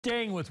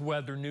Staying with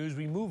weather news,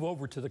 we move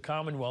over to the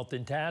Commonwealth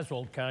in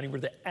Tazewell County, where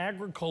the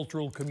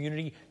agricultural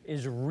community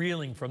is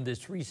reeling from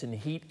this recent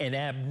heat and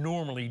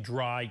abnormally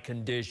dry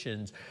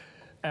conditions.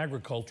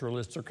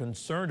 Agriculturalists are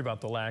concerned about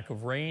the lack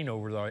of rain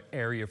over the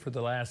area for the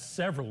last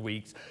several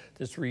weeks.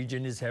 This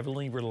region is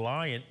heavily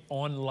reliant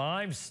on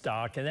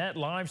livestock, and that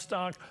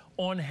livestock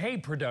on hay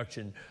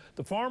production.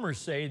 The farmers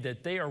say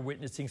that they are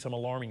witnessing some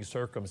alarming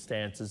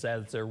circumstances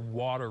as their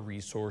water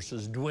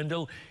resources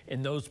dwindle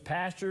and those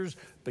pastures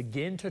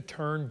begin to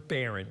turn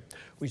barren.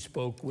 We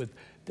spoke with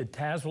the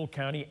Tazewell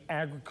County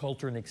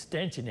Agriculture and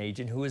Extension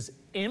agent, who is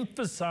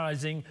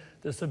emphasizing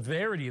the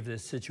severity of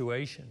this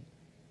situation.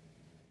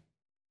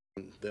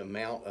 The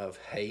amount of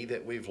hay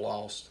that we've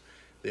lost,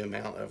 the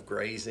amount of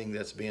grazing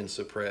that's being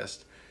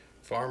suppressed,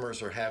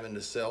 farmers are having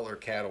to sell their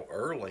cattle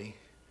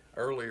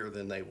earlier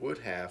than they would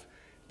have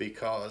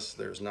because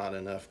there's not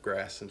enough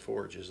grass and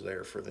forages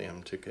there for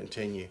them to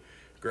continue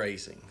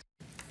grazing.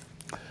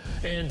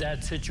 And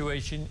that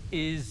situation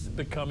is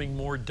becoming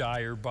more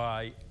dire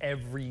by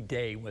every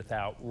day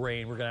without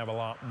rain. We're going to have a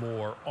lot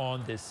more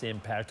on this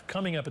impact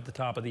coming up at the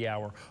top of the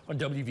hour on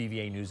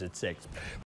WVVA News at 6.